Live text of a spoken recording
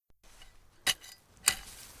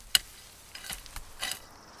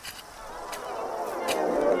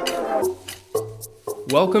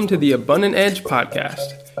Welcome to the Abundant Edge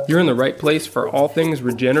podcast. You're in the right place for all things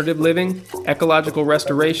regenerative living, ecological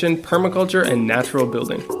restoration, permaculture, and natural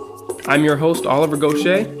building. I'm your host, Oliver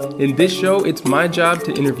Gaucher. In this show, it's my job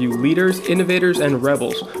to interview leaders, innovators, and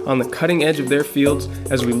rebels on the cutting edge of their fields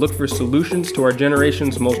as we look for solutions to our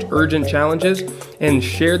generation's most urgent challenges and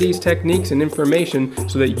share these techniques and information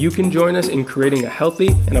so that you can join us in creating a healthy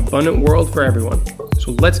and abundant world for everyone.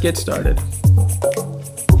 So let's get started.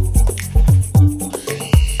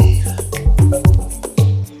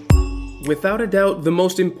 Without a doubt, the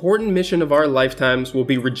most important mission of our lifetimes will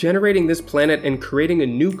be regenerating this planet and creating a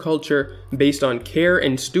new culture based on care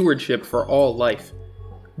and stewardship for all life.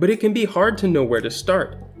 But it can be hard to know where to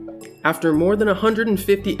start. After more than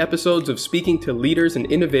 150 episodes of speaking to leaders and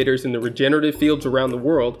innovators in the regenerative fields around the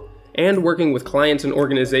world, and working with clients and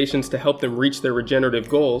organizations to help them reach their regenerative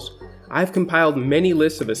goals, I've compiled many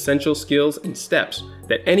lists of essential skills and steps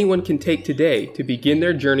that anyone can take today to begin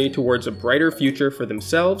their journey towards a brighter future for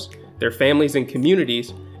themselves, their families and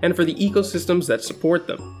communities, and for the ecosystems that support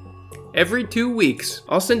them. Every 2 weeks,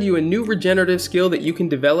 I'll send you a new regenerative skill that you can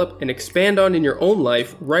develop and expand on in your own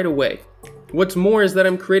life right away. What's more is that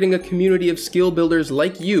I'm creating a community of skill builders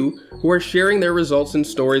like you who are sharing their results and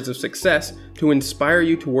stories of success to inspire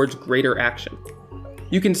you towards greater action.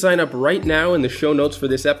 You can sign up right now in the show notes for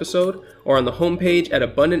this episode or on the homepage at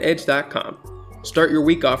abundantedge.com. Start your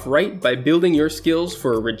week off right by building your skills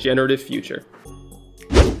for a regenerative future.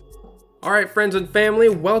 Alright friends and family,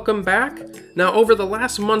 welcome back. Now over the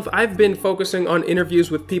last month I've been focusing on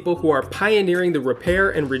interviews with people who are pioneering the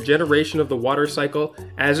repair and regeneration of the water cycle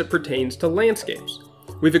as it pertains to landscapes.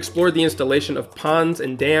 We've explored the installation of ponds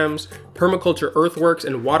and dams, permaculture earthworks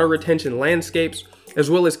and water retention landscapes,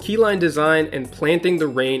 as well as keyline design and planting the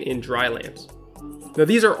rain in drylands. Now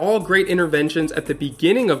these are all great interventions at the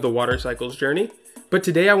beginning of the water cycle's journey, but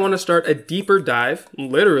today I want to start a deeper dive,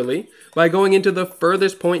 literally, by going into the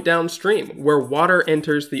furthest point downstream, where water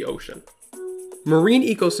enters the ocean. Marine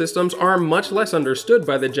ecosystems are much less understood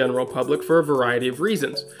by the general public for a variety of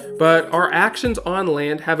reasons, but our actions on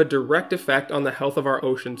land have a direct effect on the health of our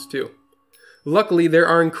oceans too. Luckily, there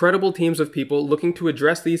are incredible teams of people looking to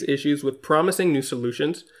address these issues with promising new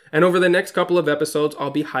solutions, and over the next couple of episodes, I'll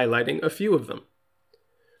be highlighting a few of them.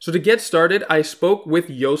 So to get started, I spoke with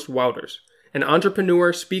Joost Wouters, an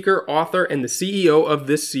entrepreneur, speaker, author, and the CEO of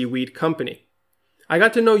the Seaweed Company. I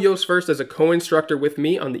got to know Joost first as a co-instructor with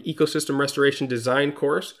me on the Ecosystem Restoration Design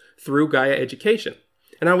course through Gaia Education,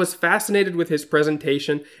 and I was fascinated with his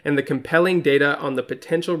presentation and the compelling data on the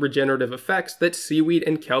potential regenerative effects that seaweed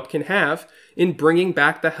and kelp can have in bringing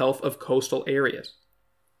back the health of coastal areas.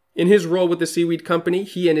 In his role with the Seaweed Company,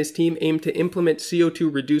 he and his team aim to implement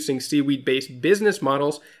CO2-reducing seaweed-based business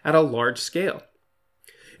models at a large scale.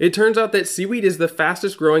 It turns out that seaweed is the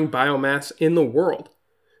fastest growing biomass in the world.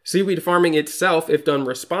 Seaweed farming itself, if done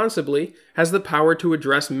responsibly, has the power to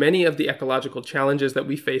address many of the ecological challenges that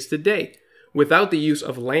we face today, without the use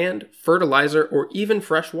of land, fertilizer, or even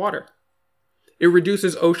fresh water. It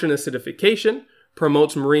reduces ocean acidification,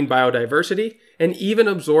 promotes marine biodiversity, and even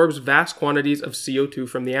absorbs vast quantities of CO2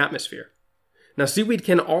 from the atmosphere. Now, seaweed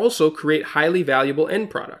can also create highly valuable end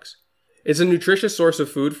products. It's a nutritious source of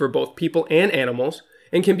food for both people and animals,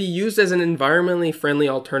 and can be used as an environmentally friendly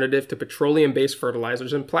alternative to petroleum-based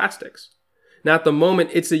fertilizers and plastics. Now at the moment,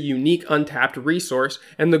 it's a unique untapped resource,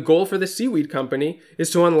 and the goal for the Seaweed Company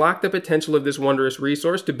is to unlock the potential of this wondrous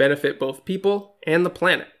resource to benefit both people and the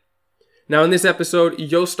planet. Now in this episode,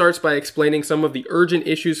 Joost starts by explaining some of the urgent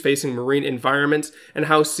issues facing marine environments and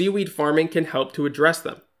how seaweed farming can help to address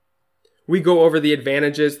them. We go over the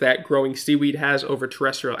advantages that growing seaweed has over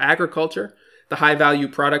terrestrial agriculture, the high-value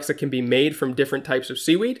products that can be made from different types of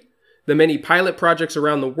seaweed, the many pilot projects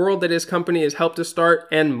around the world that his company has helped to start,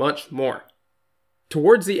 and much more.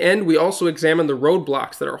 Towards the end, we also examine the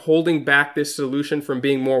roadblocks that are holding back this solution from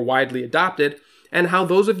being more widely adopted, and how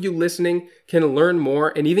those of you listening can learn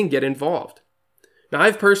more and even get involved. Now,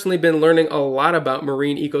 I've personally been learning a lot about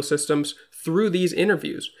marine ecosystems through these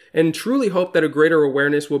interviews, and truly hope that a greater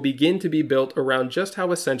awareness will begin to be built around just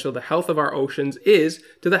how essential the health of our oceans is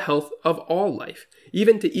to the health of all life,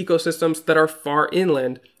 even to ecosystems that are far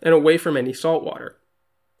inland and away from any saltwater.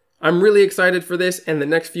 I'm really excited for this and the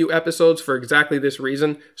next few episodes for exactly this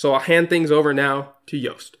reason, so I'll hand things over now to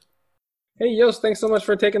Joost. Hey Joost, thanks so much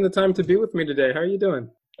for taking the time to be with me today. How are you doing?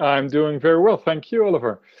 I'm doing very well, thank you,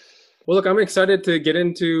 Oliver. Well, look, I'm excited to get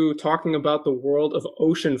into talking about the world of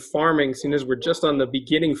ocean farming, seeing as we're just on the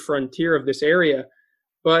beginning frontier of this area.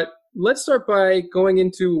 But let's start by going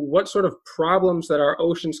into what sort of problems that our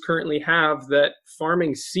oceans currently have that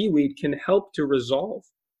farming seaweed can help to resolve.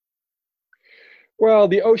 Well,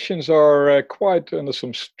 the oceans are quite under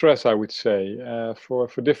some stress, I would say, for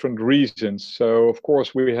different reasons. So, of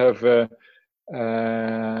course, we have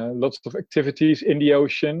lots of activities in the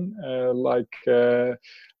ocean, like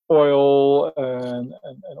oil and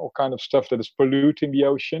all kind of stuff that is polluting the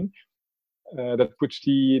ocean. That puts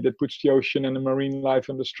the ocean and the marine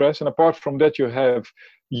life under stress. And apart from that, you have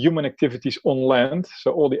human activities on land.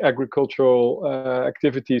 So all the agricultural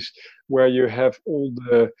activities where you have all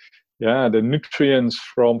the nutrients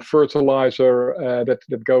from fertilizer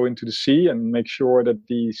that go into the sea and make sure that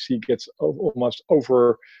the sea gets almost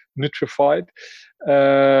over nutrified.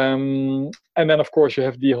 And then, of course, you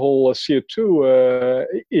have the whole CO2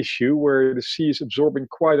 issue where the sea is absorbing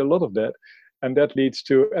quite a lot of that, and that leads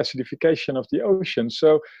to acidification of the ocean.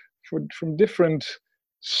 So, from different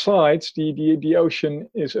sides, the ocean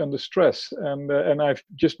is under stress, and I've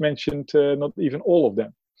just mentioned not even all of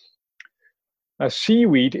them.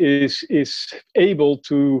 Seaweed is able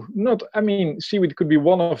to not. I mean, seaweed could be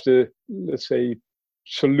one of the, let's say,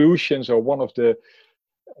 solutions or one of the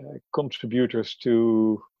contributors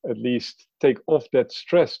to at least take off that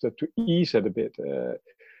stress, that to ease it a bit.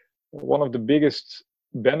 One of the biggest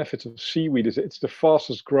benefits of seaweed is it's the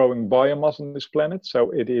fastest growing biomass on this planet, so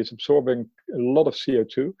it is absorbing a lot of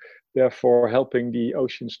CO2, therefore helping the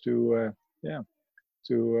oceans to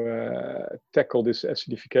tackle this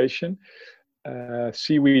acidification.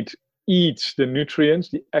 Seaweed eats the nutrients,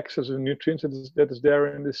 the excess of nutrients that is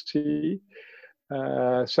there in the sea.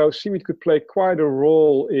 So seaweed could play quite a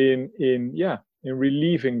role in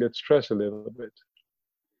relieving that stress a little bit.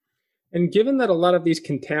 And given that a lot of these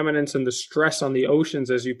contaminants and the stress on the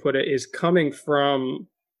oceans, as you put it, is coming from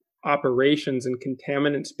operations and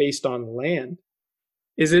contaminants based on land,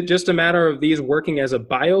 is it just a matter of these working as a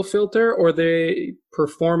biofilter, or are they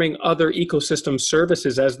performing other ecosystem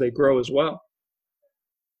services as they grow as well?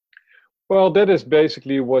 Well, that is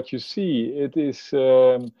basically what you see. It is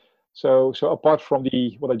so apart from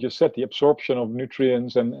what I just said, the absorption of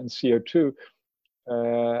nutrients and CO2,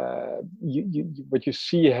 what you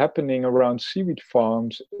see happening around seaweed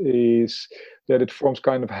farms is that it forms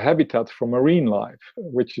kind of habitat for marine life,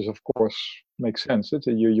 which is, of course, makes sense.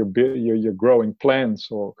 You're growing plants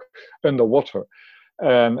or underwater,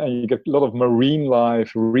 and you get a lot of marine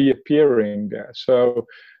life reappearing there. So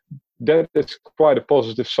that is quite a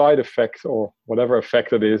positive side effect, or whatever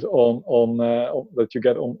effect it is, on that you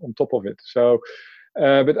get on top of it. So.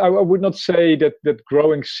 But I would not say that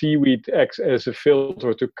growing seaweed acts as a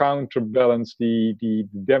filter to counterbalance the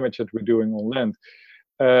damage that we're doing on land.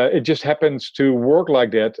 It just happens to work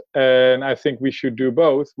like that, and I think we should do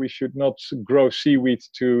both. We should not grow seaweed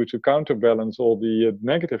to counterbalance all the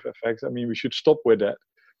negative effects. I mean, we should stop with that,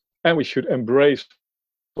 and we should embrace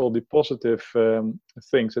all the positive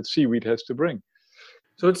things that seaweed has to bring.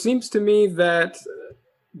 So it seems to me that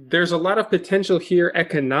there's a lot of potential here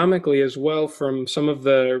economically as well from some of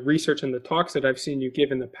the research and the talks that I've seen you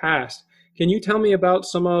give in the past. Can you tell me about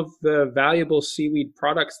some of the valuable seaweed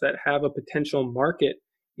products that have a potential market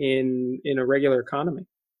in a regular economy?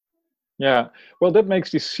 Yeah, well, that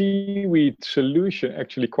makes the seaweed solution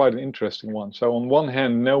actually quite an interesting one. So on one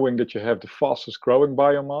hand, knowing that you have the fastest growing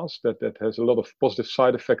biomass, that has a lot of positive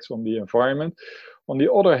side effects on the environment. On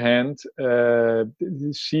the other hand,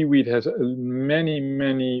 the seaweed has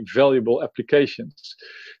many valuable applications.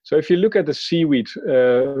 So if you look at the seaweed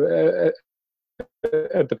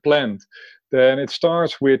at the plant, then it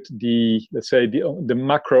starts with let's say the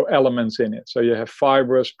macro elements in it. So you have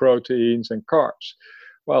fibers, proteins, and carbs.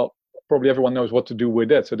 Well, probably everyone knows what to do with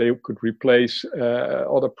that. So they could replace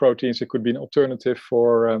other proteins. It could be an alternative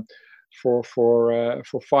for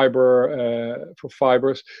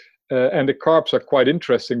fibers. And the carbs are quite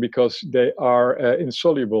interesting because they are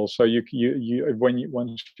insoluble. So once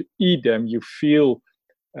you eat them, you feel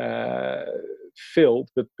filled,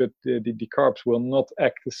 but the carbs will not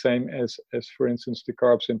act the same as for instance the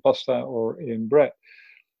carbs in pasta or in bread.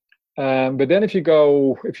 But then if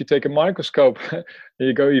you take a microscope and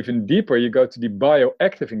you go even deeper, you go to the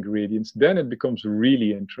bioactive ingredients, then it becomes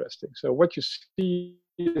really interesting. So what you see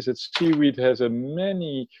is that seaweed has a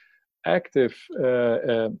many active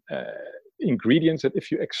ingredients that if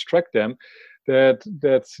you extract them, that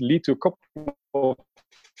lead to a couple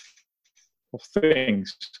of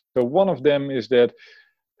things. So one of them is that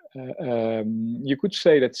you could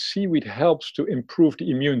say that seaweed helps to improve the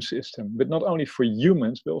immune system, but not only for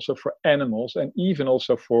humans, but also for animals, and even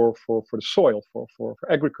also for the soil, for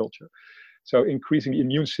agriculture. So increasing the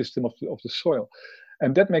immune system of the soil.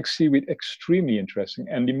 And that makes seaweed extremely interesting.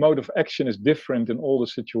 And the mode of action is different in all the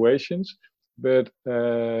situations, but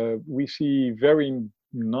we see very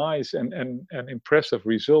nice and impressive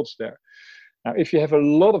results there. Now, if you have a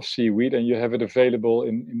lot of seaweed and you have it available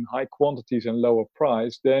in high quantities and lower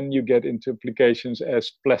price, then you get into applications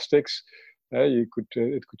as plastics. It could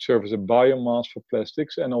serve as a biomass for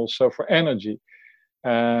plastics and also for energy.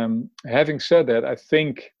 Having said that, I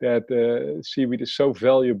think that seaweed is so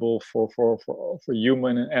valuable for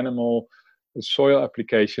human and animal soil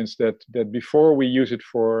applications that before we use it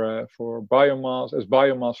for biomass as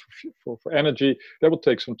biomass for energy, that will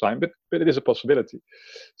take some time, but it is a possibility.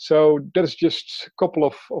 So that is just a couple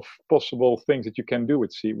of possible things that you can do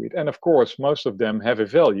with seaweed, and of course most of them have a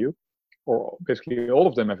value, or basically all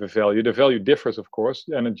of them have a value. The value differs, of course.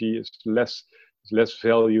 Energy is less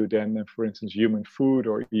value than, for instance, human food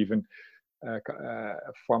or even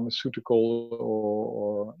pharmaceutical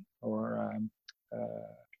or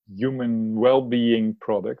human well-being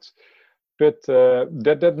products. But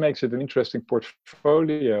that makes it an interesting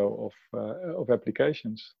portfolio of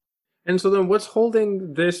applications. And so then what's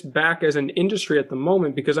holding this back as an industry at the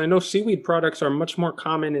moment? Because I know seaweed products are much more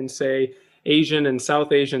common in, say, Asian and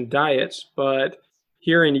South Asian diets, but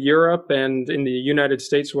here in Europe and in the United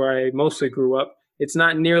States, where I mostly grew up, it's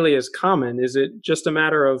not nearly as common. Is it just a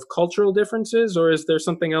matter of cultural differences, or is there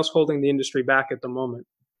something else holding the industry back at the moment?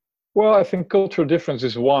 Well, I think cultural difference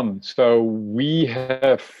is one. So we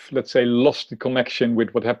have, let's say, lost the connection with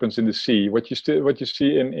what happens in the sea. What you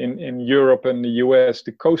see in Europe and the US,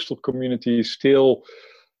 the coastal communities still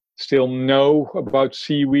know about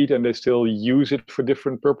seaweed and they still use it for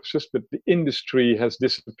different purposes, but the industry has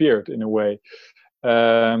disappeared in a way.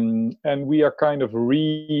 And we are kind of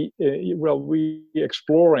re-exploring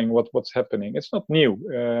what's happening. It's not new,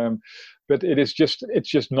 but it's just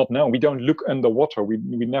not known. We don't look underwater. We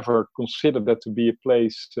never consider that to be a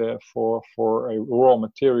place for a raw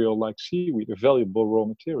material like seaweed, a valuable raw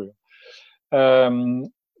material.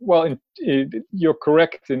 Well, you're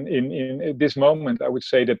correct. In this moment, I would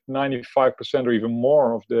say that 95% or even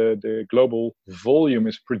more of the global volume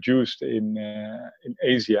is produced in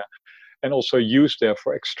Asia, and also used there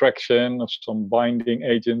for extraction of some binding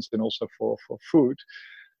agents and also for food.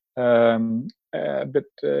 But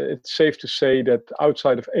it's safe to say that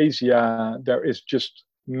outside of Asia, there is just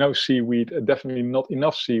no seaweed, definitely not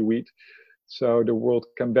enough seaweed. So the world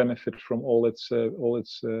can benefit from all its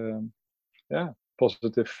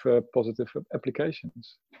positive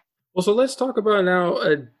applications. Well, so let's talk about now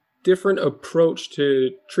a different approach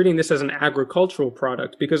to treating this as an agricultural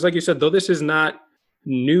product, because like you said, though this is not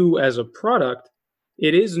new as a product,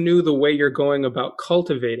 it is new the way you're going about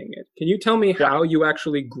cultivating it. Can you tell me how you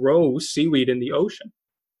actually grow seaweed in the ocean?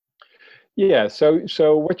 Yeah,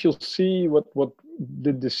 so what you'll see, what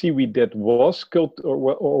the seaweed that was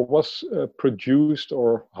was produced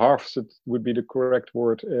or harvested would be the correct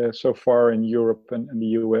word so far in Europe and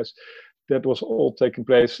the US. That was all taking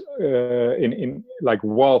place in like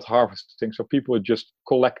wild harvesting. So people are just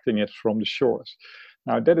collecting it from the shores.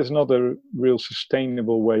 Now, that is not a real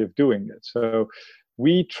sustainable way of doing it. So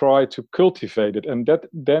we try to cultivate it, and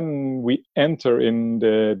then we enter in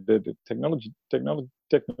the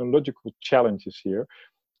technological challenges here,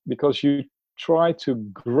 because you try to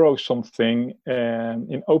grow something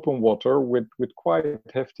in open water with quite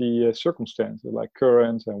hefty circumstances like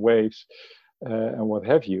currents and waves and what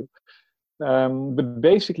have you. But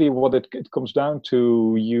basically what it comes down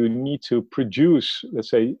to, you need to produce, let's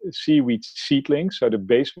say, seaweed seedlings, so the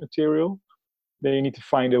base material. Then you need to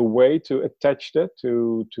find a way to attach that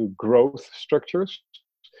to growth structures.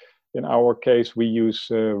 In our case, we use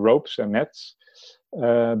ropes and nets.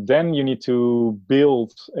 Then you need to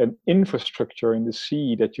build an infrastructure in the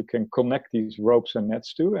sea that you can connect these ropes and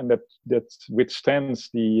nets to, and that withstands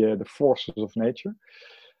the forces of nature.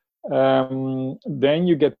 Then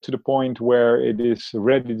you get to the point where it is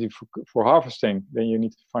ready for harvesting. Then you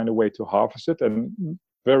need to find a way to harvest it, and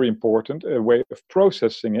very important, a way of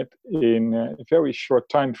processing it in a very short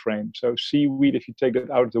time frame. So seaweed, if you take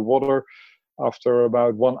that out of the water, after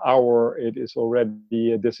about 1 hour, it is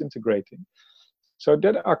already disintegrating. So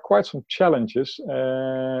that are quite some challenges,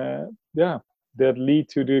 that lead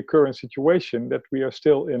to the current situation that we are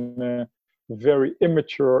still in a very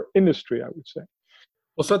immature industry, I would say.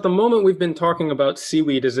 Well, so at the moment, we've been talking about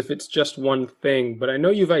seaweed as if it's just one thing, but I know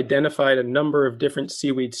you've identified a number of different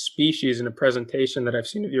seaweed species in a presentation that I've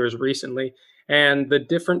seen of yours recently, and the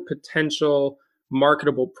different potential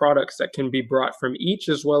marketable products that can be brought from each,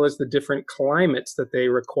 as well as the different climates that they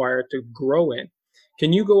require to grow in.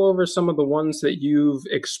 Can you go over some of the ones that you've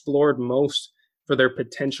explored most for their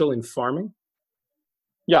potential in farming?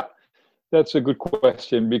 Yeah. That's a good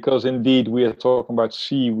question, because indeed we are talking about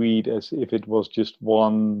seaweed as if it was just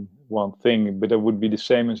one thing, but it would be the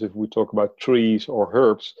same as if we talk about trees or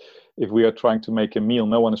herbs. If we are trying to make a meal,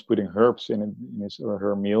 no one is putting herbs in his or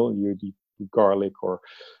her meal. You do garlic or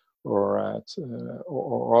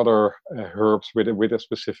other herbs with a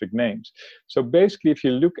specific names. So basically, if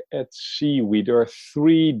you look at seaweed, there are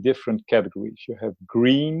three different categories. You have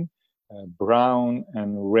green, brown,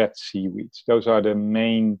 and red seaweeds. Those are the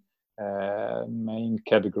main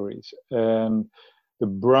categories. The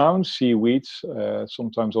brown seaweeds,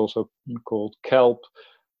 sometimes also called kelp,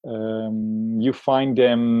 you find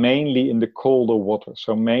them mainly in the colder water.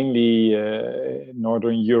 So mainly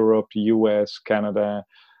Northern Europe, the US, Canada,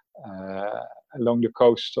 along the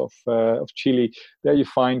coast of Chile. There you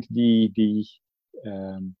find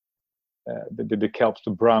um, the kelps,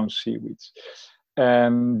 the brown seaweeds.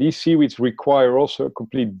 And these seaweeds require also a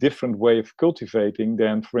complete different way of cultivating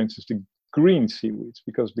than, for instance, the green seaweeds,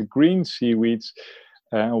 because the green seaweeds,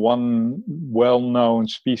 one well-known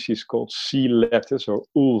species called sea lettuce or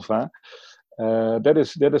ulva, that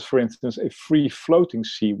is, for instance, a free-floating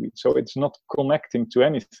seaweed. So it's not connecting to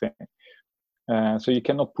anything. So you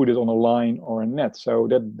cannot put it on a line or a net. So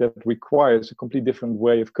that requires a completely different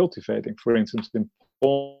way of cultivating, for instance, in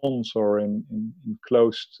ponds or in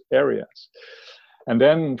closed areas. And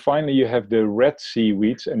then finally, you have the red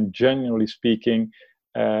seaweeds, and generally speaking,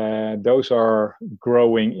 those are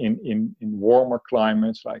growing in warmer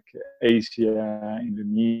climates like Asia,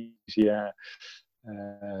 Indonesia,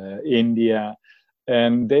 India.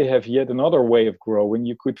 And they have yet another way of growing.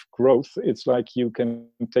 You could growth. It's like you can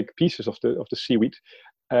take pieces of the seaweed,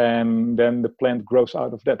 and then the plant grows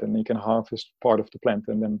out of that, and you can harvest part of the plant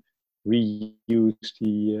and then reuse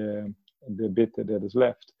the bit that is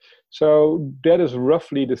left. So that is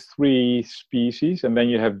roughly the three species, and then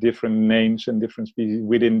you have different names and different species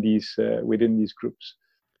within these groups.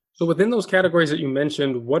 So within those categories that you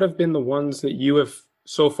mentioned, what have been the ones that you have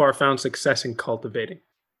so far found success in cultivating?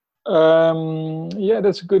 Yeah,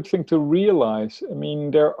 that's a good thing to realize. I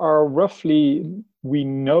mean, there are roughly, we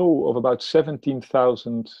know of about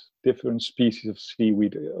 17,000 different species of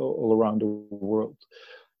seaweed all around the world.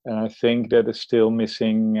 And I think that is still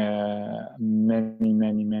missing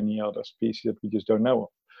many other species that we just don't know of,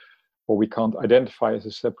 or we can't identify as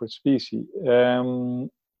a separate species.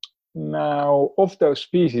 Now, of those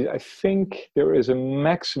species, I think there is a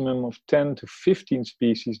maximum of 10 to 15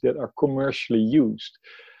 species that are commercially used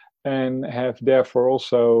and have therefore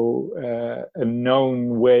also a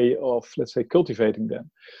known way of, let's say, cultivating them.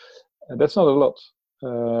 That's not a lot.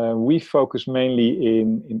 We focus mainly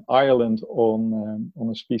in Ireland on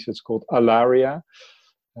a species called Alaria.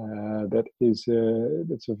 That's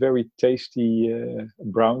a very tasty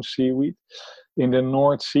brown seaweed. In the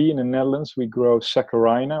North Sea, in the Netherlands, we grow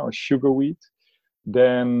saccharina or sugarweed.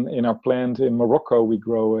 Then in our plant in Morocco, we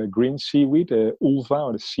grow a green seaweed, ulva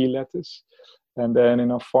or the sea lettuce. And then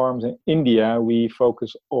in our farms in India, we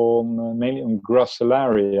focus on mainly on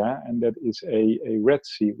Gracilaria, and that is a red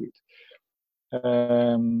seaweed.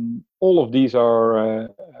 All of these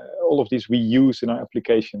we use in our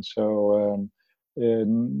applications. So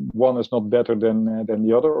one is not better than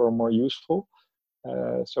the other or more useful.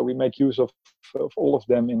 So we make use of all of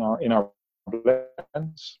them in our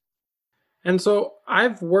blends. And so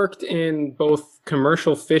I've worked in both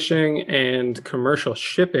commercial fishing and commercial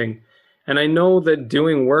shipping. And I know that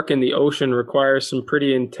doing work in the ocean requires some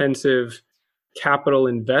pretty intensive capital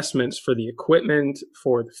investments for the equipment,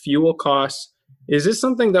 for the fuel costs. Is this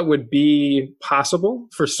something that would be possible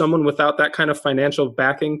for someone without that kind of financial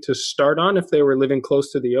backing to start on if they were living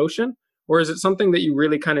close to the ocean? Or is it something that you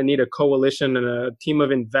really kind of need a coalition and a team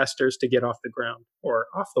of investors to get off the ground or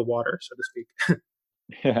off the water, so to speak?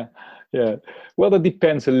 Yeah. Well, that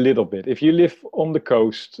depends a little bit. If you live on the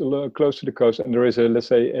coast, close to the coast, and there is let's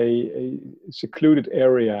say, a secluded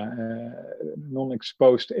area,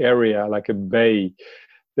 non-exposed area like a bay,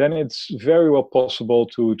 then it's very well possible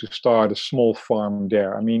to start a small farm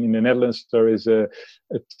there. I mean, in the Netherlands, there is a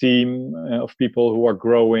team of people who are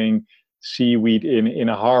growing seaweed in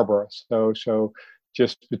a harbor. So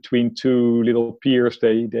just between two little piers,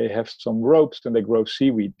 they have some ropes and they grow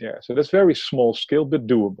seaweed there. So that's very small scale, but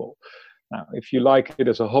doable. Now, if you like it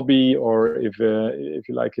as a hobby, or if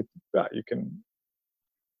you like it, you can,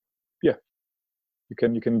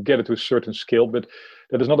 you can get it to a certain scale, but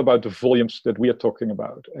that is not about the volumes that we are talking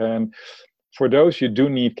about. And for those, you do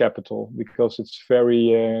need capital, because it's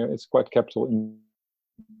it's quite capital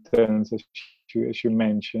intense, as you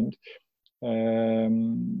mentioned.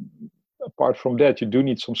 Apart from that, you do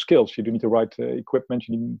need some skills. You do need the right equipment.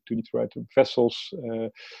 You need the right vessels.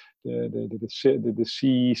 the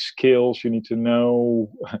sea skills. You need to know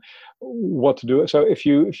what to do. So if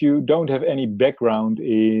you don't have any background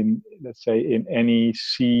in, let's say, in any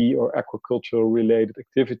sea or aquaculture related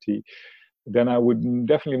activity, then I would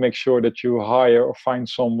definitely make sure that you hire or find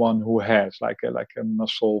someone who has, like a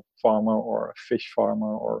mussel farmer or a fish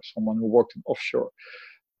farmer or someone who worked in offshore.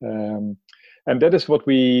 And that is what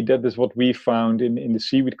we found in the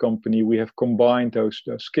Seaweed Company. We have combined those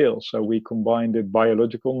skills. So we combined the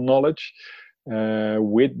biological knowledge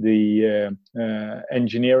with the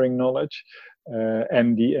engineering knowledge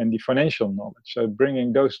and the financial knowledge. So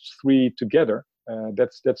bringing those three together,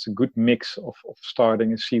 that's a good mix of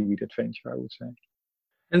starting a seaweed adventure, I would say.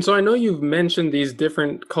 And so I know you've mentioned these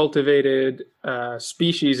different cultivated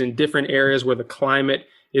species in different areas where the climate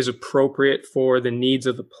is appropriate for the needs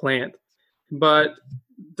of the plant. But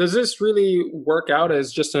does this really work out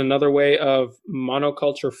as just another way of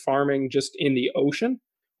monoculture farming just in the ocean?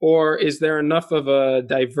 Or is there enough of a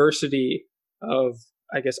diversity of,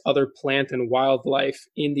 I guess, other plant and wildlife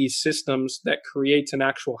in these systems that creates an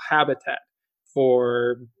actual habitat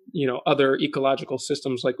for, other ecological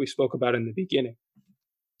systems like we spoke about in the beginning?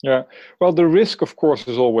 Yeah, well, the risk, of course,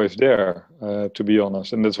 is always there, to be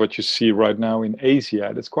honest, and that's what you see right now in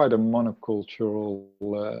Asia. It's quite a monocultural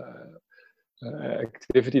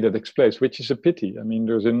activity that takes place, which is a pity. I mean,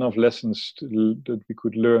 there's enough lessons that we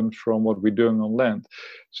could learn from what we're doing on land.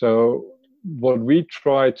 So what we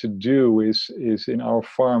try to do is in our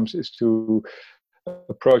farms is to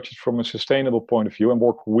approach it from a sustainable point of view and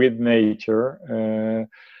work with nature.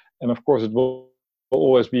 And of course, it will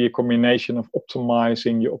always be a combination of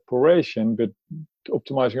optimizing your operation, but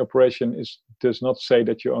optimizing operation does not say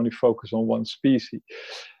that you only focus on one species.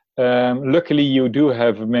 Luckily, you do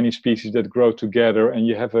have many species that grow together, and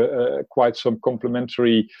you have quite some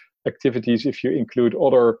complementary activities if you include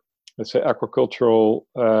other, let's say, aquacultural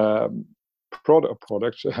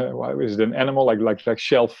products. Why is it an animal like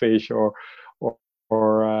shellfish or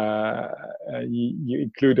you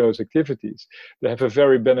include those activities? They have a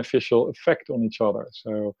very beneficial effect on each other.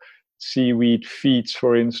 So seaweed feeds,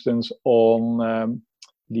 for instance, on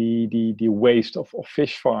the waste of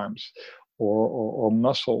fish farms, or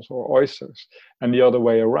mussels or oysters, and the other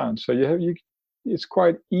way around. So it's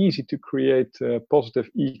quite easy to create positive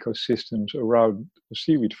ecosystems around a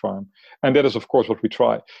seaweed farm, and that is, of course, what we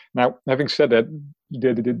try. Now, having said that,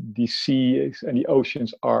 the seas and the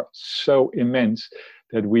oceans are so immense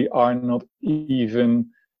that we are not even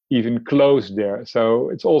close there. So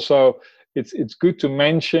it's also it's good to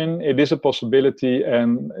mention it is a possibility,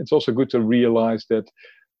 and it's also good to realize that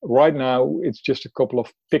right now it's just a couple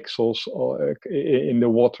of pixels in the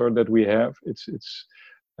water that we have.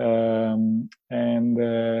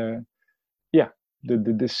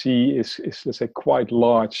 The sea is, let's say, quite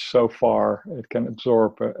large so far. It can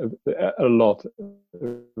absorb a lot.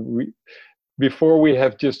 Before we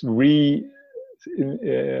have just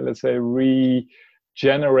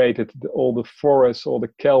regenerated all the forests, all the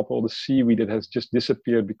kelp, all the seaweed that has just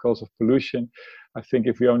disappeared because of pollution. I think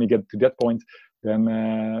if we only get to that point, then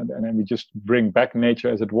we just bring back nature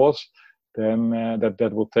as it was, then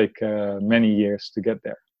that will take many years to get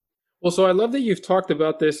there. Well, so I love that you've talked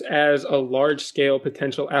about this as a large-scale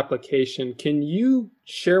potential application. Can you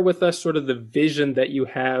share with us sort of the vision that you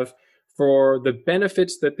have for the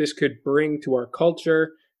benefits that this could bring to our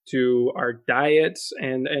culture, to our diets,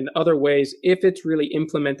 and other ways if it's really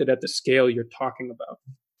implemented at the scale you're talking about?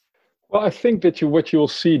 Well, I think that what you'll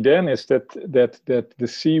see then is that the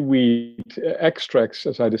seaweed extracts,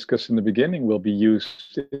 as I discussed in the beginning, will be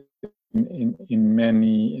used in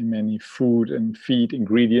many food and feed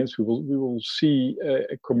ingredients. We will see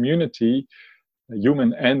a community,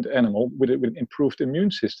 human and animal, with an improved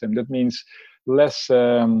immune system. That means less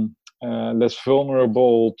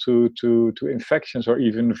vulnerable to infections or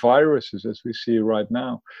even viruses, as we see right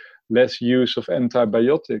now. Less use of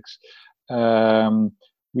antibiotics.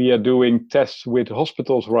 We are doing tests with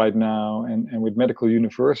hospitals right now and with medical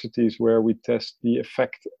universities where we test the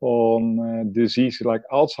effect on diseases like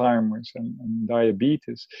Alzheimer's and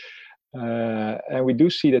diabetes. And we do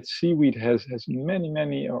see that seaweed has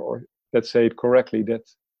many, or let's say it correctly, that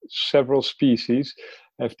several species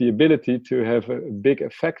have the ability to have big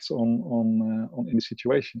effects on in the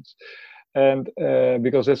situations. And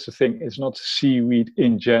because that's the thing, it's not seaweed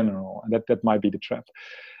in general, and that might be the trap.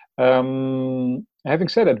 Having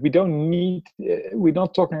said that, we're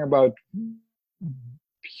not talking about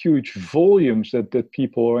huge volumes that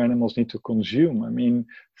people or animals need to consume. I mean,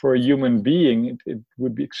 for a human being, it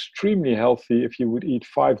would be extremely healthy if you would eat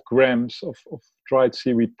 5 grams of dried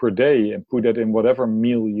seaweed per day and put that in whatever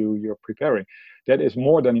meal you're preparing. That is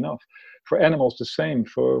more than enough. For animals, the same.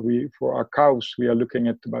 For our cows, we are looking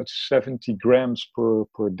at about 70 grams per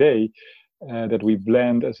day that we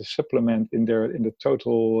blend as a supplement in the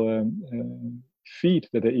total feed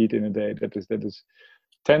that they eat in a day. That is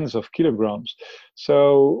tens of kilograms.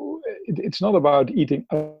 So it's not about eating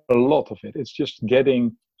a lot of it. It's just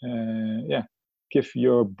getting, give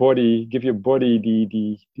your body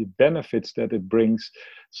the benefits that it brings.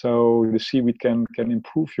 So the seaweed can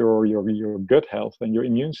improve your gut health and your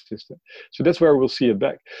immune system. So that's where we'll see it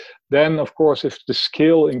back. Then, of course, if the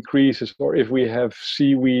scale increases, or if we have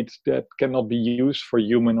seaweed that cannot be used for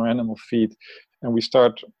human or animal feed, and we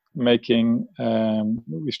start using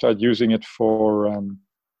it for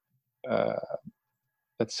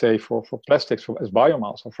let's say for plastics as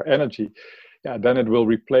biomass or for energy, then it will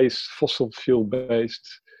replace fossil fuel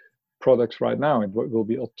based products right now. It will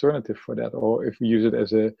be alternative for that. Or if we use it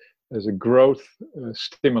as a growth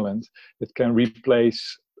stimulant, it can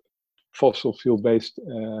replace fossil fuel based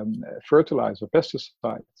fertilizer,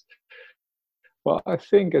 pesticides. Well, I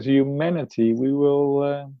think as humanity, we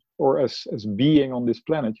will, or as being on this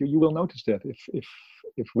planet, you will notice that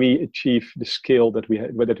if we achieve the scale that we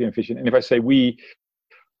envision. And if I say we,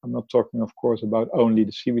 I'm not talking, of course, about only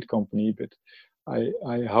the Seaweed Company, but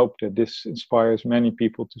I hope that this inspires many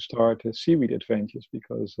people to start seaweed adventures,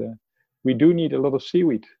 because we do need a lot of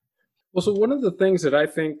seaweed. Well, so one of the things that I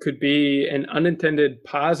think could be an unintended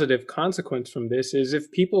positive consequence from this is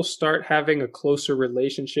if people start having a closer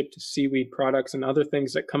relationship to seaweed products and other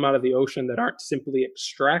things that come out of the ocean that aren't simply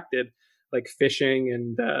extracted, like fishing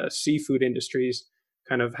and seafood industries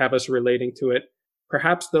kind of have us relating to it,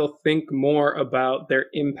 perhaps they'll think more about their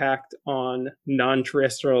impact on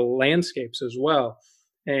non-terrestrial landscapes as well,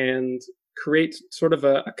 and create sort of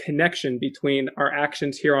a connection between our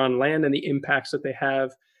actions here on land and the impacts that they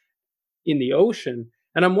have in the ocean.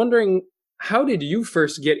 And I'm wondering, how did you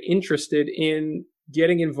first get interested in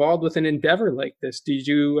getting involved with an endeavor like this? Did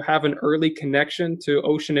you have an early connection to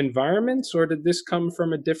ocean environments, or did this come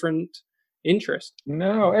from a different interest?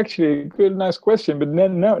 No, actually, nice question. But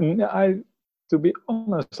to be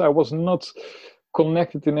honest, I was not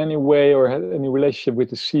connected in any way or had any relationship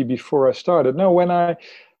with the sea before I started. No,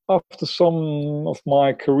 after some of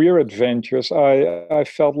my career adventures, I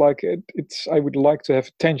felt like I would like to have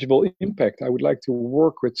a tangible impact. I would like to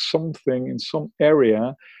work with something in some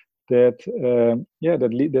area that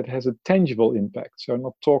has a tangible impact. So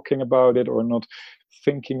not talking about it or not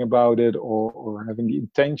thinking about it or having the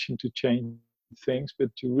intention to change things, but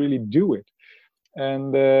to really do it.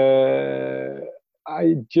 And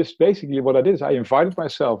I just basically, what I did is I invited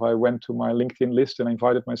myself. I went to my LinkedIn list and I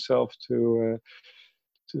invited myself to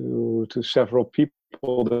several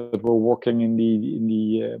people that were working in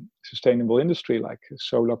the sustainable industry, like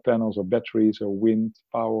solar panels or batteries or wind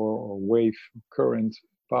power or wave current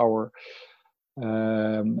power.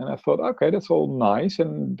 And I thought, okay, that's all nice,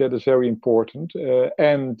 and that is very important,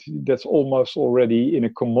 and that's almost already in a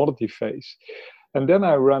commodity phase. And then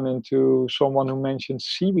I ran into someone who mentioned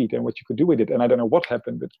seaweed and what you could do with it. And I don't know what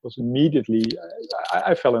happened, but it was immediately,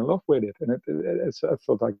 I fell in love with it. And I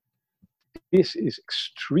thought, like, this is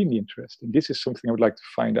extremely interesting. This is something I would like to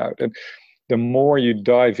find out. And the more you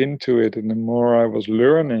dive into it, and the more I was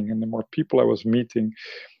learning, and the more people I was meeting,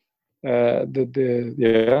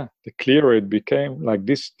 the clearer it became. Like,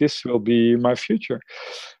 this will be my future.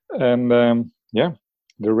 And the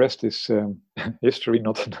rest is history.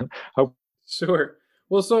 Not how. Sure.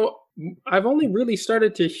 Well, so I've only really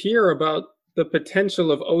started to hear about the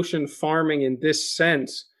potential of ocean farming in this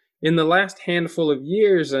sense in the last handful of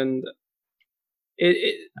years, and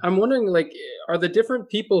I'm wondering, like, are the different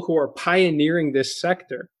people who are pioneering this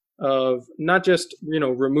sector of not just,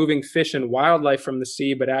 removing fish and wildlife from the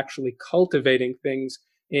sea, but actually cultivating things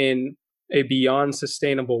in a beyond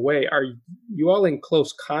sustainable way, are you all in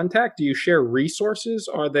close contact? Do you share resources?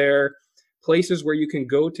 Are there places where you can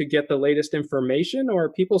go to get the latest information, or are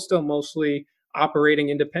people still mostly operating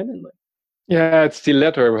independently? Yeah, it's the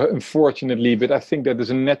latter, unfortunately, but I think that is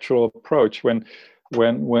a natural approach when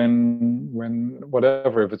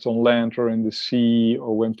whatever, if it's on land or in the sea,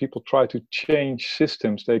 or when people try to change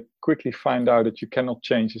systems, they quickly find out that you cannot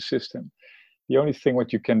change a system. The only thing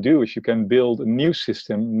what you can do is you can build a new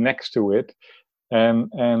system next to it and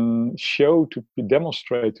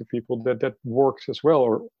demonstrate to people that works as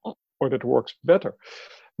well, or that works better.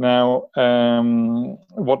 Now,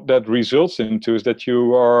 what that results into is that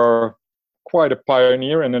you are quite a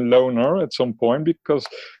pioneer and a loner at some point, because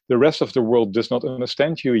the rest of the world does not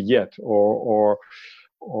understand you yet, or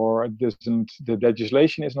doesn't, the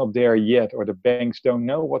legislation is not there yet, or the banks don't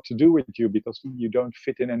know what to do with you because you don't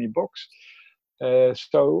fit in any box.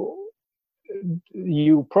 So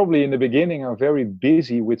you probably in the beginning are very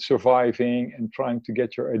busy with surviving and trying to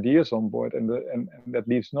get your ideas on board, and that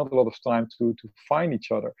leaves not a lot of time to find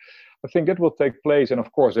each other. I think that will take place, and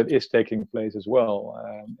of course that is taking place as well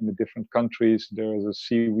in the different countries. There is a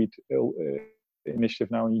Seaweed initiative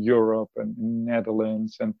now in Europe and in the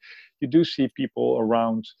Netherlands, and you do see people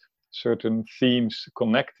around certain themes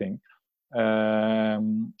connecting,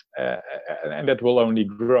 and that will only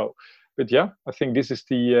grow. But yeah, I think this is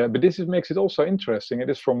but this makes it also interesting. It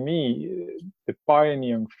is, for me, the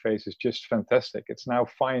pioneering phase is just fantastic. It's now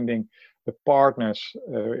finding the partners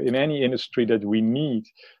in any industry that we need,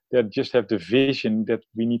 that just have the vision that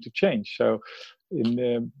we need to change. So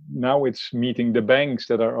now it's meeting the banks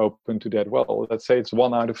that are open to that. Well, let's say it's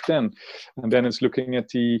 1 out of 10. And then it's looking at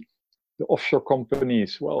the offshore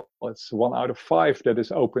companies. Well, it's 1 out of 5 that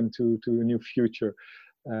is open to a new future.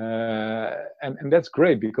 And that's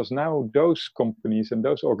great, because now those companies and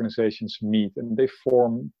those organizations meet and they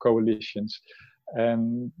form coalitions.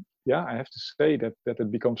 And yeah, I have to say that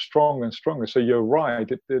it becomes stronger and stronger. So you're right.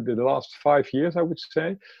 The last 5 years, I would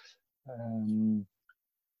say,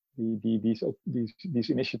 these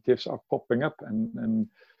initiatives are popping up, and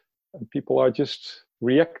people are just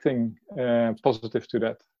reacting positive to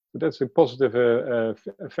that. So that's a positive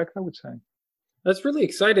effect, I would say. That's really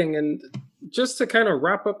exciting. And just to kind of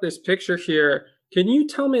wrap up this picture here, can you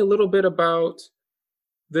tell me a little bit about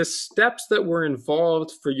the steps that were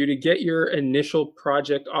involved for you to get your initial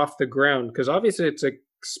project off the ground? Because obviously it's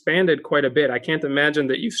expanded quite a bit. I can't imagine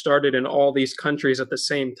that you started in all these countries at the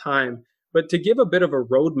same time. But to give a bit of a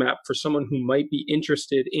roadmap for someone who might be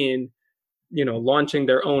interested in, launching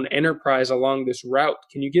their own enterprise along this route,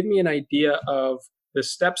 can you give me an idea of the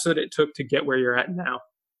steps that it took to get where you're at now?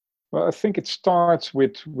 Well, I think it starts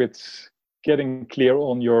with getting clear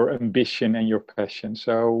on your ambition and your passion.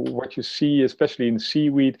 So what you see, especially in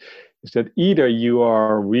seaweed, is that either you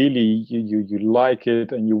are really, you like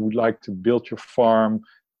it and you would like to build your farm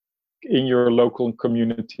in your local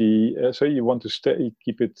community. So you want to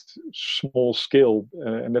keep it small scale,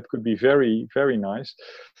 and that could be very, very nice.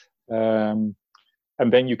 And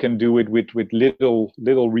then you can do it with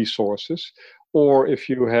little resources. Or if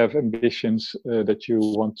you have ambitions that you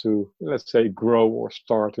want to, let's say, grow or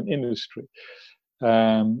start an industry.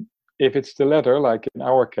 If it's the latter, like in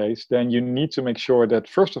our case, then you need to make sure that,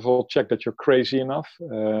 first of all, check that you're crazy enough,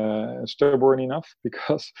 stubborn enough,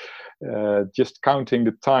 because just counting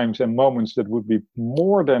the times and moments, that would be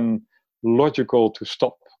more than logical to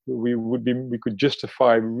stop. We could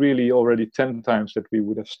justify really already 10 times that we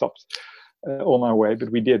would have stopped on our way, but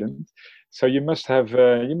we didn't. So you must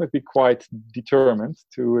be quite determined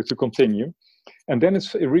to continue. And then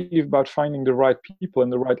it's really about finding the right people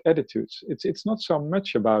and the right attitudes. It's not so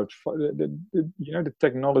much about the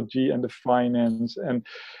technology and the finance and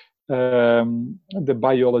the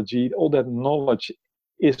biology. All that knowledge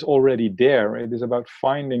is already there. It is about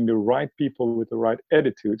finding the right people with the right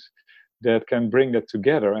attitudes that can bring that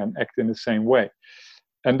together and act in the same way.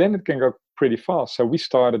 And then it can go pretty fast. So we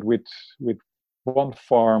started with one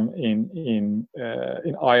farm in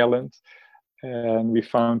Ireland, and we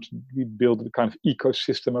built a kind of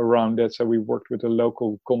ecosystem around that. So we worked with a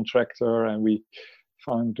local contractor, and we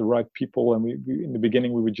found the right people. And we in the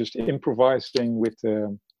beginning we were just improvising with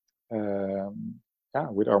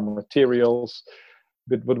our materials.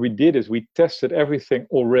 But what we did is we tested everything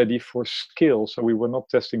already for scale. So we were not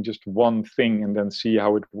testing just one thing and then see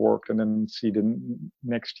how it worked and then see the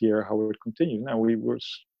next year how it would continue. Now we were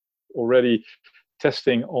already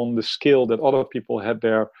testing on the scale that other people had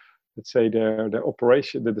their, let's say, their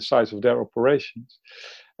operation, the size of their operations.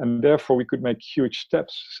 And therefore we could make huge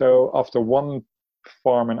steps. So after one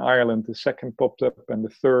farm in Ireland, the second popped up and the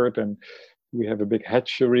third, and we have a big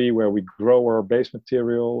hatchery where we grow our base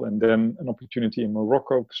material, and then an opportunity in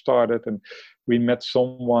Morocco started, and we met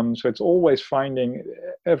someone. So it's always finding,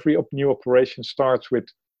 every new operation starts with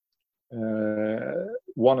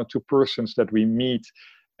 1 or 2 persons that we meet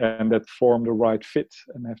and that form the right fit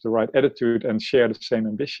and have the right attitude and share the same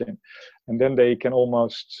ambition. And then they can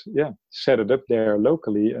almost set it up there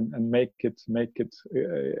locally and make it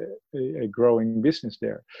a growing business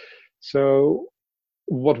there. So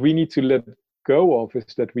what we need to let go of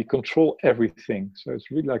is that we control everything. So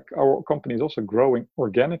it's really like our company is also growing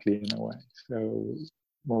organically in a way. So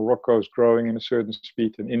Morocco is growing in a certain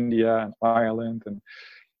speed, and India and Ireland, and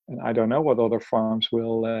And I don't know what other farms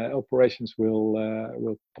will operations will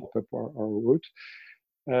pop up or root.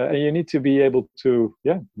 And you need to be able to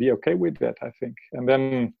be okay with that, I think. And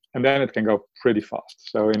then it can go pretty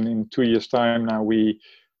fast. So in 2 years time now,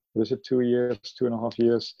 was it 2 years, 2.5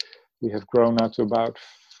 years, we have grown now to about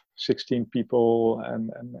 16 people, and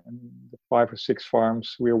the 5 or 6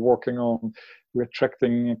 farms we are working on. We're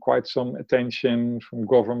attracting quite some attention from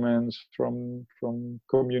governments, from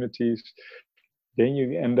communities. Then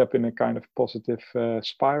you end up in a kind of positive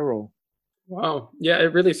spiral. Wow. Yeah,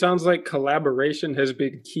 it really sounds like collaboration has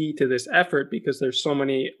been key to this effort because there's so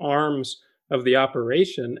many arms of the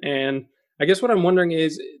operation. And I guess what I'm wondering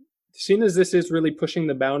is, seeing as this is really pushing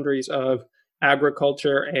the boundaries of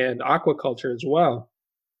agriculture and aquaculture as well,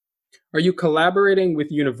 are you collaborating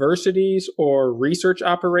with universities or research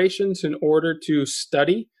operations in order to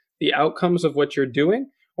study the outcomes of what you're doing?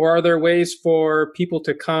 Or are there ways for people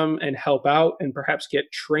to come and help out and perhaps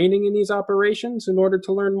get training in these operations in order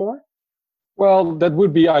to learn more? Well, that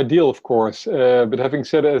would be ideal, of course. But having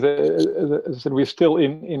said, as I said, we're still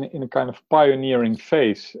in a kind of pioneering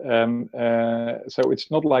phase. So it's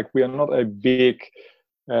not like we are not a big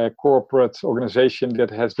corporate organization that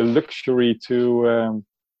has the luxury to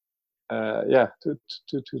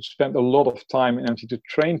spend a lot of time and energy to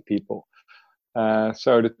train people.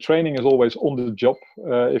 So the training is always on the job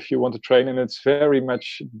if you want to train, and it's very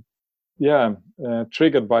much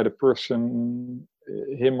triggered by the person,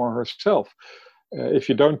 him or herself. If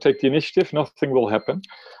you don't take the initiative, nothing will happen.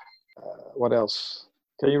 What else?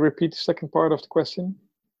 Can you repeat the second part of the question?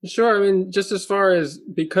 Sure. I mean, just as far as,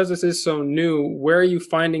 because this is so new, where are you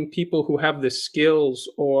finding people who have the skills,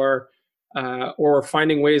 or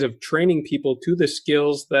finding ways of training people to the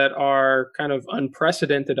skills that are kind of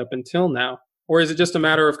unprecedented up until now? Or is it just a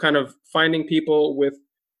matter of kind of finding people with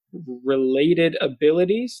related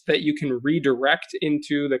abilities that you can redirect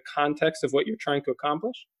into the context of what you're trying to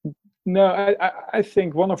accomplish? No, I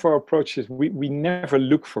think one of our approaches, we never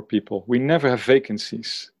look for people. We never have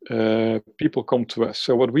vacancies. People come to us.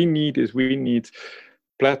 So what we need is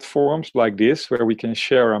platforms like this where we can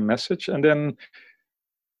share our message, and then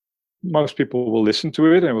most people will listen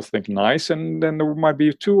to it and will think nice, and then there might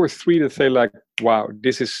be 2 or 3 that say like, wow,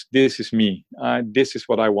 this is me. This is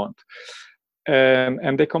what I want.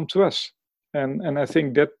 And they come to us. And I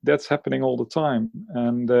think that's happening all the time,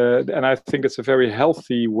 and I think it's a very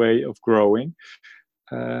healthy way of growing,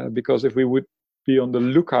 because if we would be on the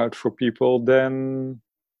lookout for people, then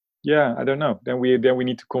I don't know. Then we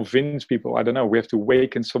need to convince people. I don't know. We have to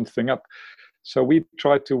waken something up. So we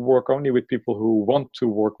try to work only with people who want to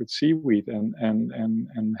work with seaweed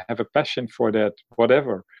and have a passion for that,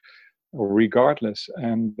 whatever, or regardless.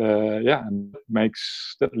 And and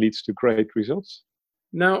that leads to great results.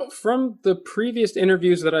 Now, from the previous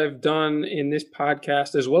interviews that I've done in this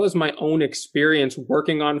podcast, as well as my own experience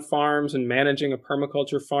working on farms and managing a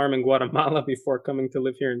permaculture farm in Guatemala before coming to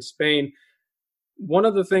live here in Spain, one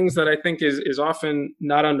of the things that I think is often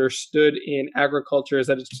not understood in agriculture is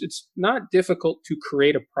that it's not difficult to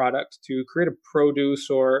create a product, to create a produce,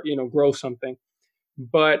 or grow something,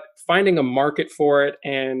 but finding a market for it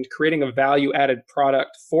and creating a value added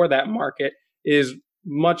product for that market is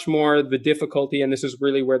much more the difficulty, and this is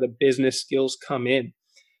really where the business skills come in.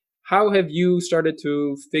 How have you started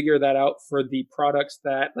to figure that out for the products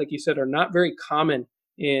that, like you said, are not very common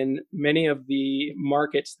in many of the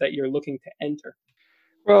markets that you're looking to enter?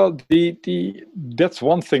 Well, that's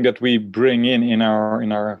one thing that we bring in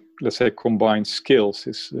our let's say combined skills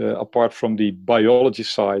is, apart from the biology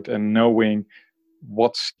side and knowing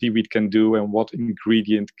what seaweed can do and what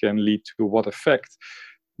ingredient can lead to what effect,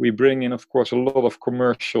 we bring in, of course, a lot of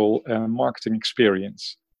commercial and marketing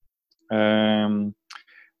experience. And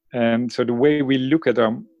so the way we look at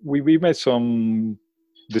we made some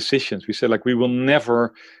decisions. We said, like, we will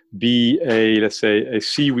never be let's say, a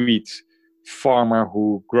seaweed farmer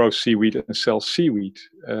who grows seaweed and sells seaweed.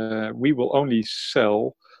 We will only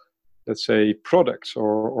sell, let's say, products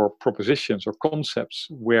or propositions or concepts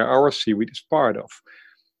where our seaweed is part of.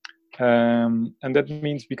 And that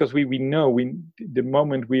means, because we know the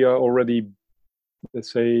moment we are already,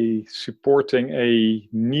 let's say, supporting a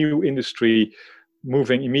new industry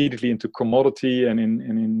moving immediately into commodity and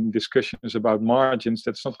in discussions about margins,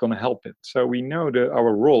 that's not going to help it. So we know that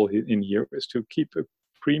our role in here is to keep a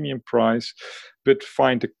premium price, but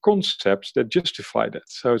find the concepts that justify that.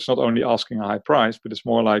 So it's not only asking a high price, but it's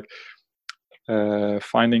more like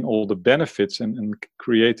finding all the benefits and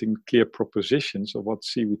creating clear propositions of what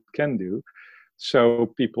seaweed can do.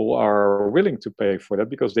 So people are willing to pay for that,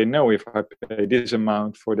 because they know, if I pay this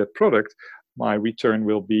amount for that product, my return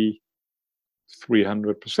will be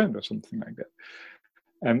 300% or something like that.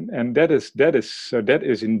 and that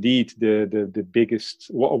is indeed the biggest,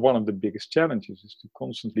 one of the biggest challenges, is to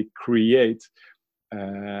constantly create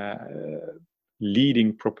uh,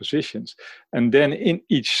 leading propositions, and then in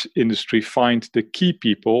each industry find the key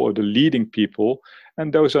people or the leading people,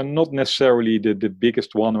 and those are not necessarily the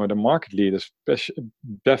biggest one or the market leaders,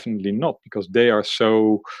 definitely not, because they are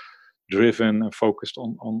so driven and focused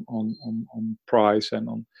on price and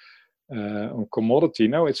on commodity.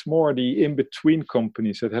 No, it's more the in-between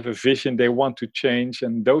companies that have a vision, they want to change,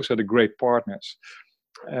 and those are the great partners.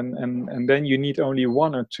 And then you need only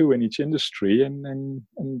one or two in each industry, and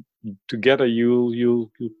together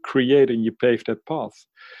you'll create and you pave that path.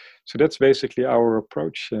 So that's basically our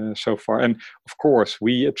approach so far. And of course,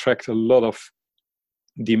 we attract a lot of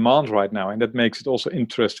demand right now, and that makes it also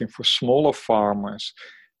interesting for smaller farmers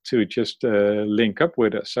to just link up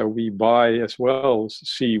with us. So we buy as well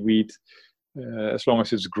seaweed, as long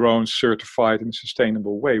as it's grown, certified in a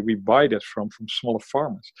sustainable way. We buy that from smaller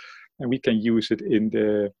farmers, and we can use it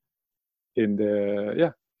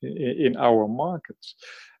in our markets.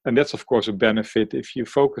 And that's of course a benefit if you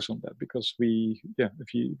focus on that, because we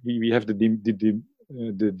have the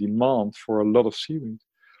demand for a lot of seaweed.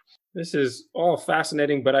 This is all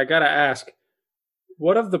fascinating, but I gotta ask,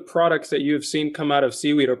 what of the products that you've seen come out of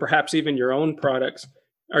seaweed, or perhaps even your own products,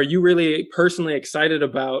 are you really personally excited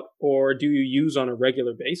about, or do you use on a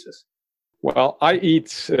regular basis? Well, I eat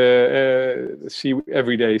seaweed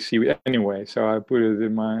every day, seaweed anyway. So I put it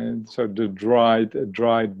in the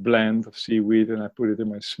dried blend of seaweed, and I put it in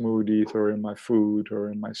my smoothies or in my food or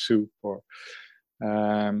in my soup. So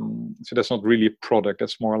that's not really a product.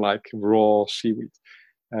 That's more like raw seaweed.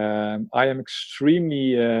 I am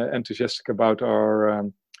extremely enthusiastic about our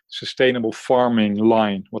sustainable farming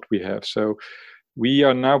line, what we have. So we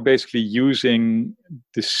are now basically using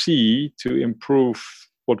the sea to improve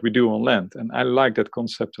what we do on land, and I like that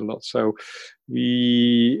concept a lot. So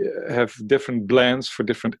we have different blends for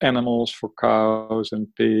different animals, for cows and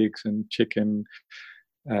pigs and chicken,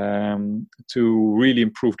 to really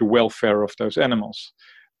improve the welfare of those animals.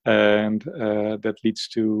 And that leads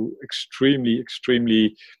to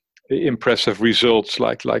extremely impressive results,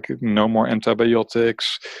 like no more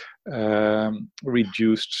antibiotics,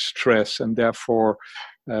 reduced stress, and therefore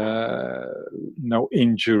no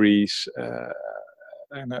injuries,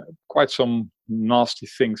 and quite some nasty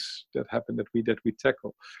things that happen that we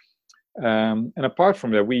tackle. And apart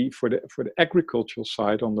from that, we for the agricultural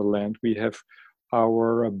side on the land, we have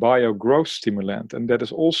our bio growth stimulant, and that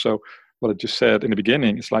is also what I just said in the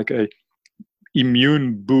beginning. It's like a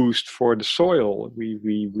immune boost for the soil.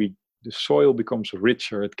 The soil becomes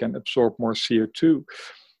richer; it can absorb more CO2.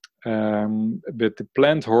 But the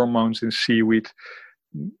plant hormones in seaweed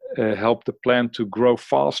help the plant to grow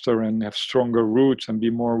faster and have stronger roots and be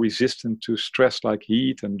more resistant to stress like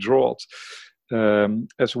heat and drought,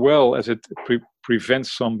 as well as it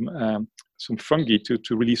prevents some fungi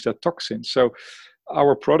to release their toxins. So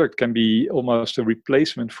our product can be almost a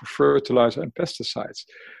replacement for fertilizer and pesticides.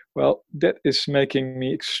 Well, that is making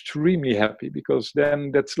me extremely happy, because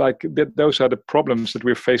then that's like that. Those are the problems that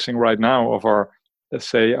we're facing right now of our, let's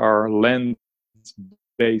say, our land-based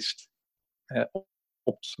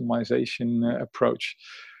optimization approach,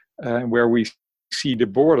 where we see the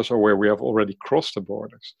borders, or where we have already crossed the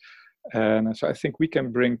borders. And so I think we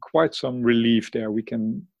can bring quite some relief there. We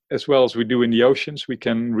can, as well as we do in the oceans, we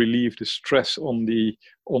can relieve the stress on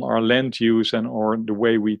our land use and or the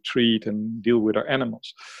way we treat and deal with our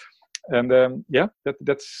animals. And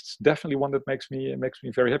that's definitely one that makes me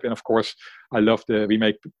very happy. And of course, I love we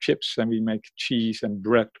make chips and we make cheese and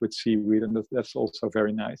bread with seaweed, and that's also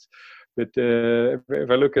very nice. But if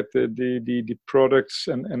I look at the products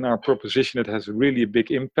and our proposition, it has really a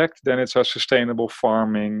big impact. Then it's our sustainable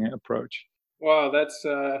farming approach. Wow, that's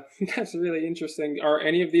that's really interesting. Are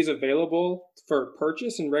any of these available for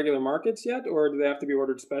purchase in regular markets yet, or do they have to be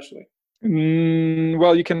ordered specially?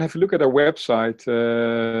 Well, you can have a look at our website,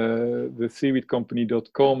 the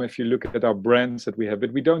seaweedcompany.com, if you look at our brands that we have,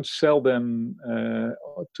 but we don't sell them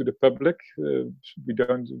to the public.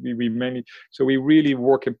 We mainly, so we really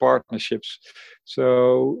work in partnerships.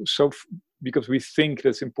 So because we think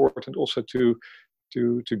that's important also to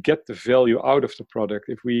get the value out of the product.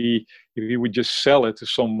 If we would just sell it to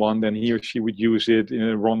someone, then he or she would use it in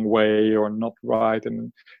a wrong way or not right.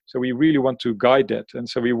 And so we really want to guide that. And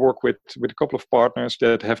so we work with a couple of partners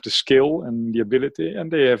that have the skill and the ability, and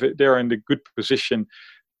they are in the good position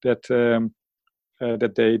that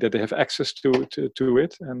they have access to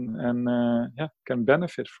it and can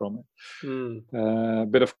benefit from it.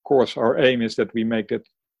 But of course, our aim is that we make that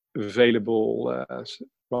available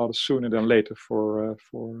rather sooner than later for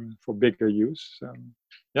bigger use.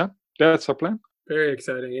 Yeah, that's our plan. Very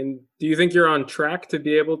exciting. And do you think you're on track to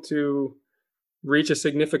be able to reach a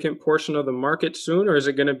significant portion of the market soon, or is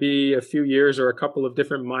it going to be a few years or a couple of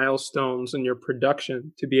different milestones in your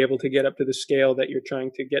production to be able to get up to the scale that you're trying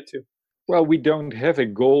to get to? Well, we don't have a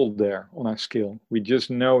goal there on our scale. We just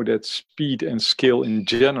know that speed and scale in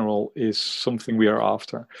general is something we are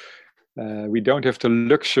after. We don't have the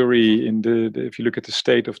luxury if you look at the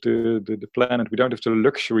state of the planet, we don't have the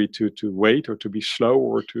luxury to wait or to be slow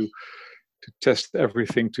or to test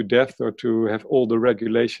everything to death or to have all the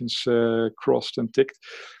regulations crossed and ticked.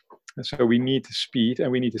 And so we need the speed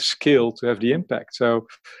and we need the skill to have the impact. So,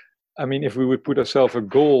 I mean, if we would put ourselves a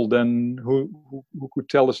goal, then who could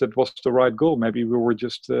tell us that was the right goal? Maybe we were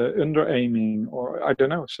just under-aiming, or I don't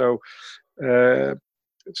know.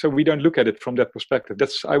 So we don't look at it from that perspective.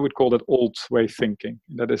 I would call that old way thinking.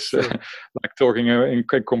 That is Sure. like talking in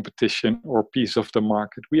competition or piece of the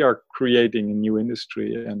market. We are creating a new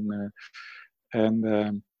industry,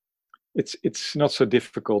 and it's not so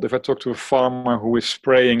difficult. If I talk to a farmer who is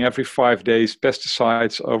spraying every 5 days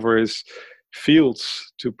pesticides over his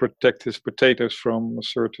fields to protect his potatoes from a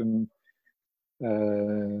certain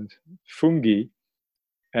fungi,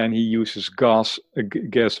 and he uses gas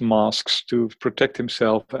masks to protect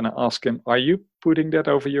himself, and I ask him, are you putting that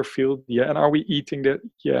over your field? Yeah. And are we eating that?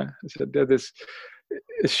 Yeah. So that is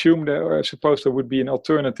assumed, or I suppose there would be an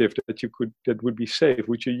alternative that would be safe.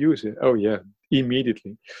 Would you use it? Oh yeah,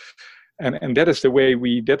 immediately. And that is the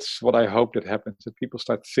way that's what I hope that happens, that people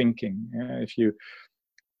start thinking. If you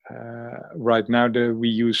right now we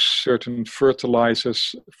use certain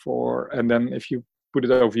fertilizers and then if you put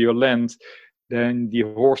it over your land, then the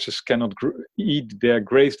horses cannot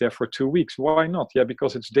graze there for 2 weeks. Why not? Yeah,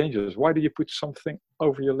 because it's dangerous. Why do you put something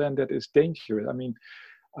over your land that is dangerous? I mean,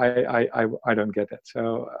 I don't get that.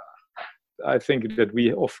 So I think that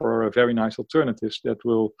we offer very nice alternatives that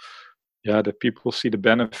people see the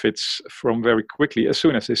benefits from very quickly, as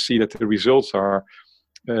soon as they see that the results are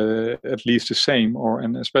at least the same,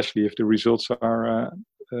 and especially if the results are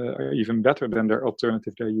even better than their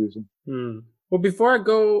alternative they're using. Well, before I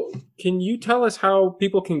go, can you tell us how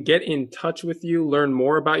people can get in touch with you, learn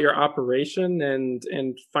more about your operation, and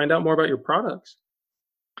find out more about your products?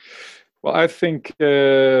 Well, I think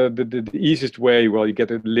the easiest way, you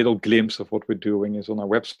get a little glimpse of what we're doing, is on our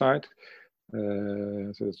website.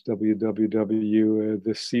 So it's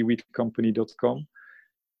www.theseaweedcompany.com.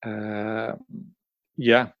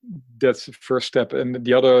 Yeah, that's the first step. And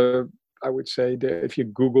the other, I would say, that if you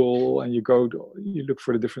Google and you look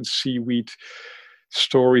for the different seaweed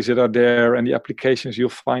stories that are there and the applications, you'll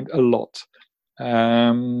find a lot.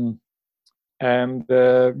 That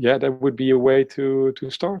would be a way to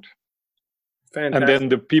start. Fantastic. And then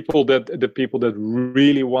the people that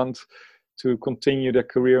really want to continue their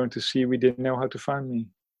career into seaweed, they know how to find me.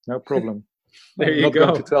 No problem. There you not go.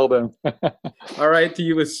 Going to tell them. All right, to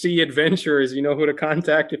you as sea adventurers, you know who to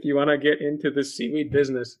contact if you want to get into the seaweed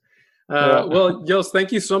business. Well, Joost,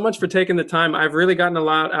 thank you so much for taking the time. I've really gotten a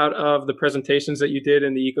lot out of the presentations that you did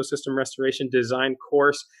in the Ecosystem Restoration Design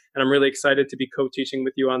course, and I'm really excited to be co-teaching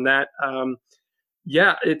with you on that.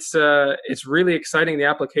 It's really exciting, the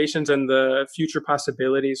applications and the future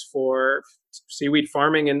possibilities for seaweed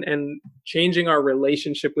farming and changing our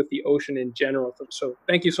relationship with the ocean in general. So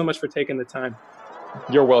thank you so much for taking the time.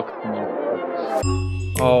 You're welcome.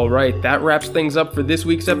 All right, that wraps things up for this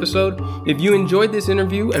week's episode. If you enjoyed this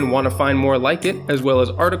interview and want to find more like it, as well as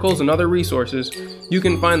articles and other resources, you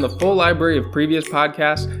can find the full library of previous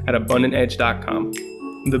podcasts at abundantedge.com.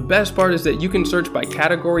 The best part is that you can search by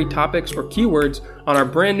category, topics, or keywords on our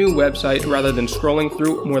brand new website rather than scrolling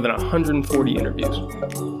through more than 140 interviews.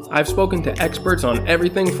 I've spoken to experts on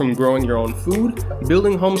everything from growing your own food,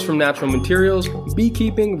 building homes from natural materials,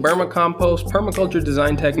 beekeeping, vermicompost, permaculture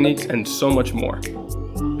design techniques, and so much more.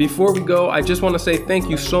 Before we go, I just want to say thank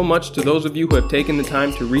you so much to those of you who have taken the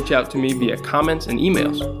time to reach out to me via comments and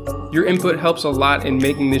emails. Your input helps a lot in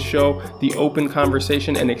making this show the open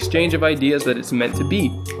conversation and exchange of ideas that it's meant to be,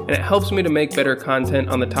 and it helps me to make better content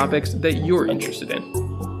on the topics that you're interested in.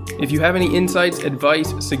 If you have any insights,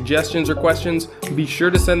 advice, suggestions, or questions, be sure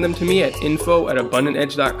to send them to me at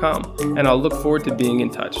info@abundantedge.com, and I'll look forward to being in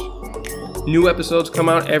touch. New episodes come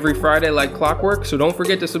out every Friday like clockwork, so don't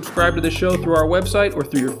forget to subscribe to the show through our website or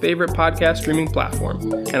through your favorite podcast streaming platform.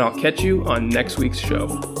 And I'll catch you on next week's show.